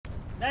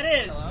That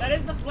is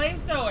the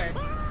flamethrower.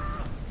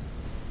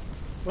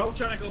 Well, we're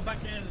trying to go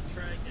back in and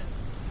try again.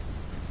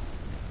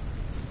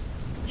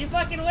 You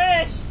fucking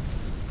wish.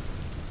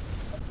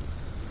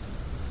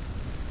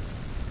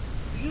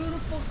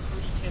 Beautiful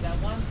creature that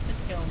wants to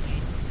kill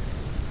me.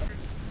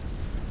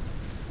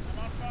 I'm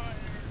on fire.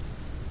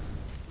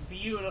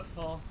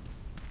 Beautiful.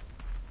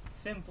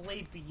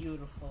 Simply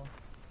beautiful.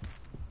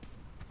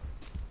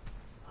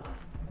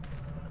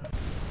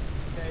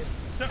 Okay.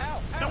 So,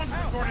 someone's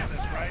recording this,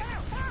 right?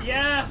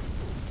 Yeah.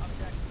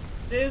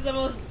 This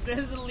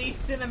is the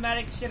least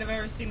cinematic shit I've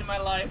ever seen in my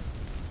life.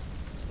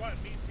 What,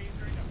 me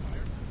tasering a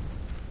fire?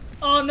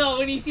 Oh no,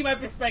 when you see my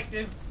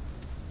perspective.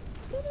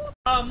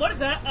 What is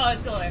that? Oh,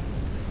 it's still there.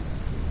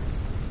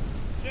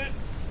 Shit.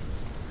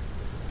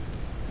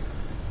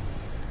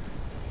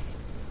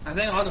 I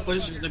think all the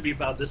footage is going to be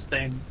about this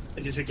thing.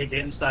 I just get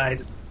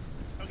inside.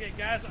 Okay,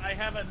 guys, I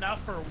have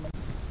enough for...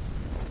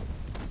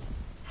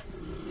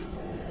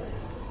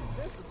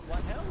 This is what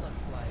hell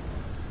looks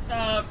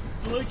like.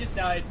 Blue just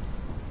died.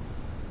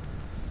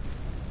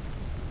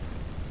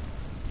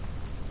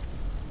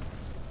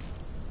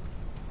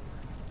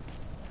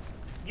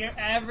 Your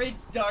average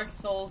Dark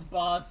Souls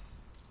boss.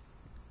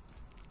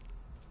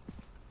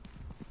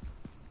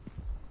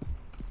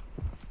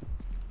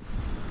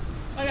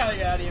 I gotta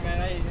get out of here,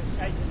 man.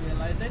 I just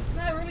realized it's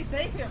not really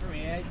safe here for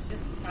me.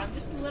 I'm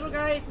just a little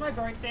guy. It's my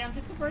birthday. I'm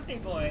just a birthday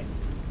boy.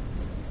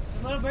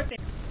 Just a little birthday.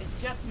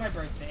 It's just my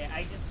birthday.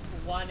 I just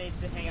wanted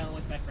to hang out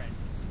with my friends.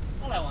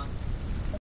 All I want.